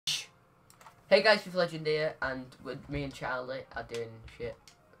Hey guys, it's Legend here, and with me and Charlie are doing shit.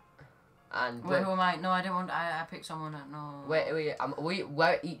 And wait, who am I? No, I didn't want. I picked someone. No.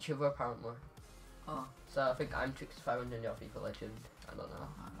 we're each other apparently. Oh. So I think I'm Trix500 and you're FIFA Legend. I don't know.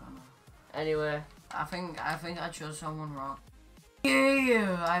 I don't know. Anyway. I think I chose someone wrong.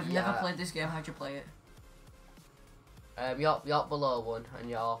 Yeah, I've never played this game. How'd you play it? You're below one,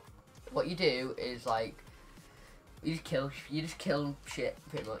 and what you do is like you just kill shit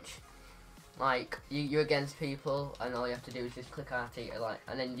pretty much. Like you're against people, and all you have to do is just click RT,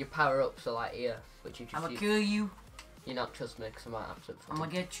 and then you power up. So like here, which you just. I'ma kill you. You not trust me, cause I'm absolute. I'ma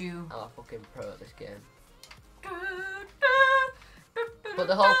get you. I'm a fucking pro at this game. But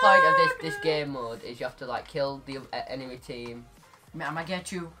the whole point of this game mode is you have to like kill the enemy team. I'ma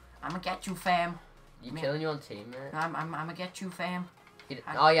get you. I'ma get you, fam. You killing your own team, mate. I'ma get you, fam.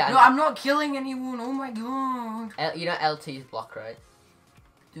 Oh yeah. No, I'm not killing anyone. Oh my god. You know LT's block, right?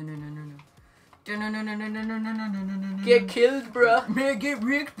 No. Get killed, bruh. Man, get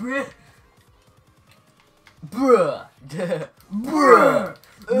wrecked, bruh. Bruh. Bruh.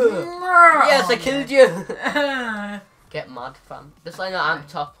 Yes, I killed you. Get mad, fam. Just like that, I'm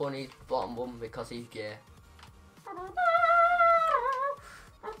top one, he's bottom one because he's gay.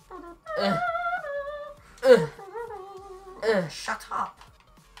 Shut up.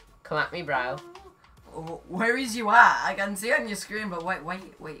 Come at me, bro. Where is you at? I can see on your screen, but wait, where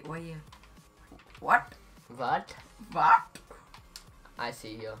you? What? What? What? I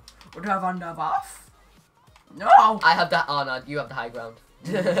see you. Would you have under buff? No! I have that. Oh no, you have the high ground.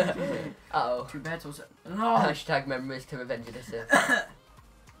 Uh-oh. Two battles. No! Hashtag memories to revenge of this.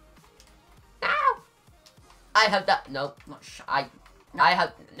 Ow! I have that. Nope. Not shut. I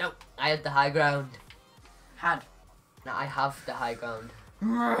have. Nope. I had the high ground. Had. No, I have the high ground.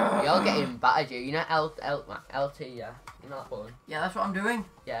 You're getting battered, you know LT, yeah. You know that one? Yeah, that's what I'm doing.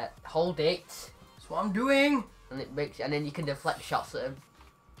 Yeah, hold it. That's what I'm doing. And it makes, and then you can deflect shots at him.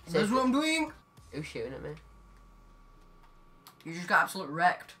 So that's what I'm doing. Who's shooting at me? You just got absolutely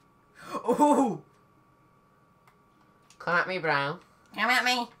wrecked. Oh! Come at me, bro. Come at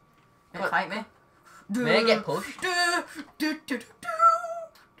me. Don't fight me. May I get pushed?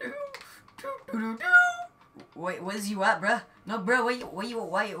 Wait, where's you at, bruh? No, bruh,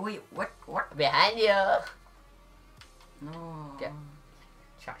 what? Behind you. No.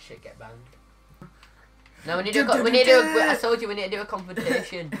 Chat shit, get banged. No, we need to do I told you we need to do a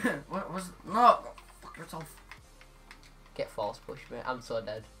confrontation. What was? No. Fuck yourself. Get force push, mate. I'm so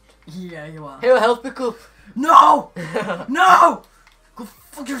dead. Yeah, you are. Here, help pick up. No! No! Go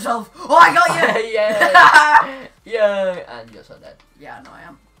fuck yourself. Oh, I got you. Yeah. Yeah. And you're so dead. Yeah, no, I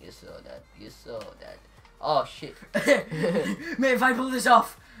am. You're so dead. You're so dead. Oh shit. Mate, if I pull this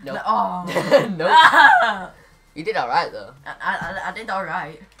off. Nope. No. Oh. Nope. You did alright though. I did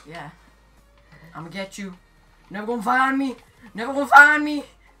alright. Yeah. I'ma get you. Never gonna find me. Never gonna find me.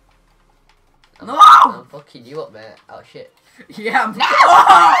 No! I'm fucking you up, mate. Oh shit. Yeah. I'm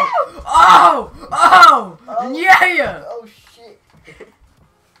Oh! Yeah! Oh shit.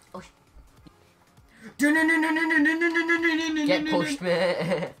 Oh Get pushed,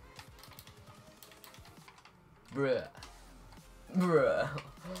 mate. Bruh. Bruh.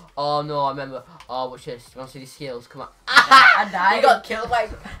 Oh no, I remember. Oh, watch this. You want to see these skills? Come on. I died. You got killed by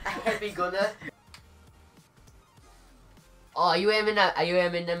a heavy gunner. Oh, are you aiming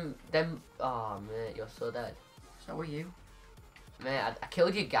them? Oh, mate, you're so dead. So are you. Mate, I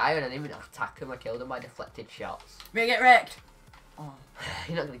killed your guy and I didn't even attack him. I killed him by deflected shots. Me get wrecked. Oh.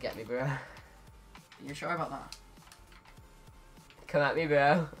 You're not gonna get me, bro. You sure about that? Come at me,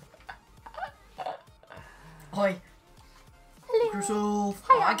 bro. Oi. Hello. Yourself.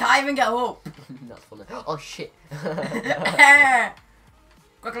 Oh, I can't even get up. That's funny. Oh shit.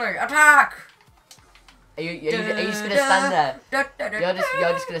 Quickly, attack! Are you just gonna stand there?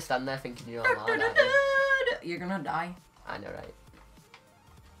 You're just gonna stand there thinking you're all loud, aren't you? You're gonna die. I know, right?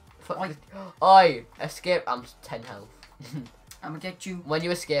 Oi! Escape. I'm 10 health. I'm gonna get you. When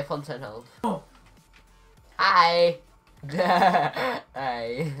you escape on 10 health. Oh. Hi.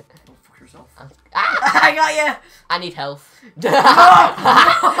 Hey. Go fuck yourself. I got you. I need health. No!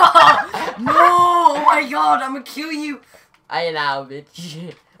 Oh my god! I'm gonna kill you. I know,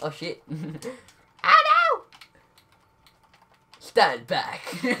 bitch. Oh shit. I know. Stand back.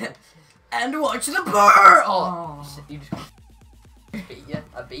 And watch the burn. Oh. You just beat you.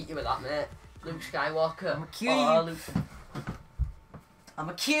 I beat you with that, mate. Luke Skywalker. I'm gonna kill you. Luke. I'm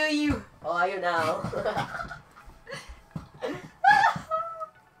gonna kill you. Oh, are you now?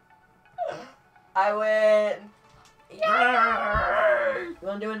 I win. Yeah. You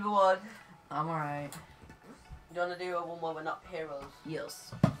wanna do another one? I'm alright. Do you wanna do a one where we're not heroes?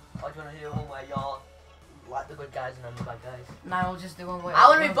 Yes. Or do you want to do one where you're like the good guys and I'm the bad guys? No, I'll just do one where... I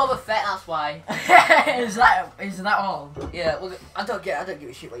want to be Boba Fett, that's why. is that all? Yeah, well, I don't give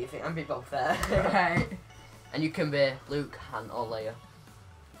a shit what you think. I'm be Boba Fett. Right. And you can be Luke, Han, or Leia.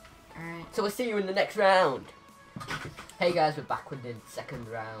 Alright. So we'll see you in the next round. Hey guys, we're back with the second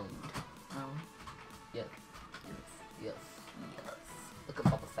round. Oh. Yes. Yes. Look at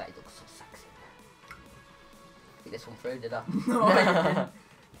Boba Fett, he looks so sexy. Get this one through, did I? No, I didn't.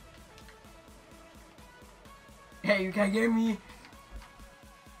 Hey, you can't get me.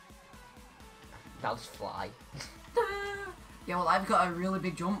 Now just fly. Yeah, well, I've got a really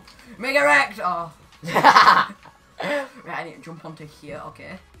big jump. Mega wrecked! Oh. Right, I need to jump onto here,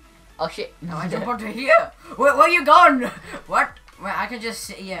 okay. Oh shit. Now I jump onto here. Where you gone? What? Right, I can just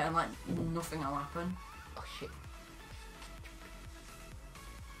sit here and like nothing will happen. Oh shit.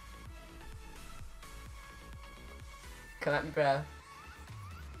 Come at me, bro.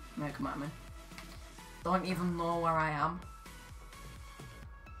 No, come at me. Don't even know where I am.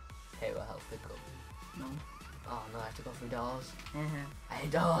 Hey, we'll help pick up. No. Oh no, I have to go through doors. Uh-huh. I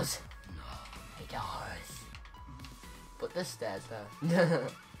hate doors. No. I hate doors. But there's stairs there.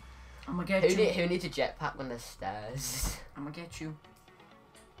 I'm gonna get you. Who needs a jetpack when there's stairs? I'm gonna get you.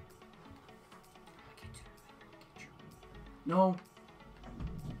 No.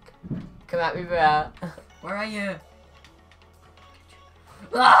 Come at me, bro. Where are you?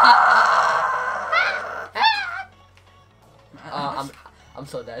 Oh, I'm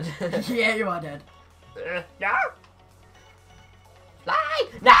so dead. Yeah, you are dead. No! Fly!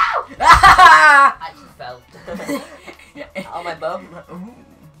 No! I just fell. Oh, my bum.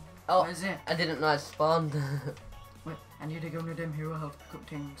 Oh, Where is it? I didn't know I spawned. Wait, I need to go to them hero health cook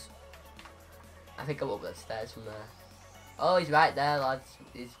things. I think I'm up the stairs from there. Oh, he's right there, lads.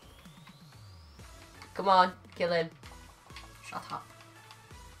 He's... Come on, kill him. Shut up.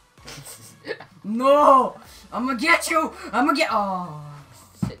 No! I'm gonna get you! I'm gonna get. Oh.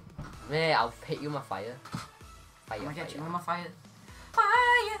 Sit. Mate, I'll hit you with my fire. Fire, I'm gonna get fire. you with my fire.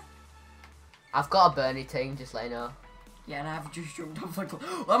 Fire! I've got a Bernie thing, just let you know. Yeah, and I've just jumped off like.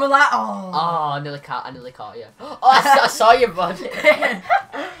 I'm like, oh! Oh, I nearly caught you. Oh, I saw you, bud.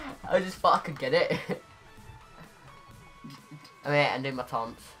 I just thought I could get it. Wait, I'm doing my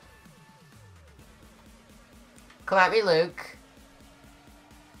taunts. Come at me, Luke.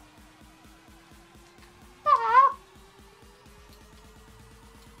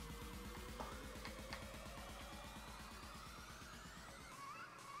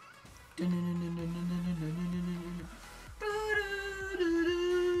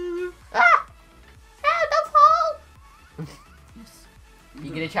 Don't fall!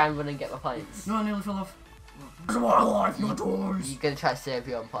 You're gonna try and run and get my points. No, I nearly fell off. It's my life, not yours. You're gonna try to save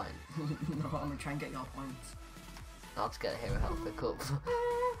your own point. No, I'm gonna try and get your points. I'll just get a hero health pick up.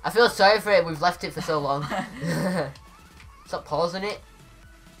 I feel sorry for it, we've left it for so long. Stop pausing it.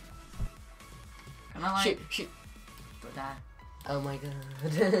 Can I like... Shoot, shoot. Do I die? Oh my god.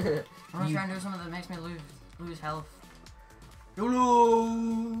 I'm gonna try and do something that makes me lose health.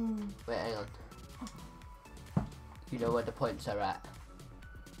 YOLO! Wait, hang on. You know where the points are at.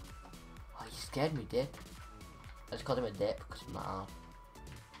 Oh, you scared me, dip. I just called him a dip because he's not hard.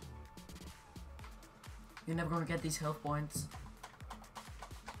 You're never gonna get these health points.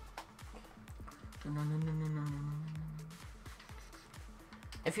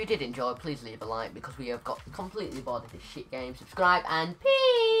 If you did enjoy, please leave a like because we have got completely bored of this shit game. Subscribe and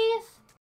peace!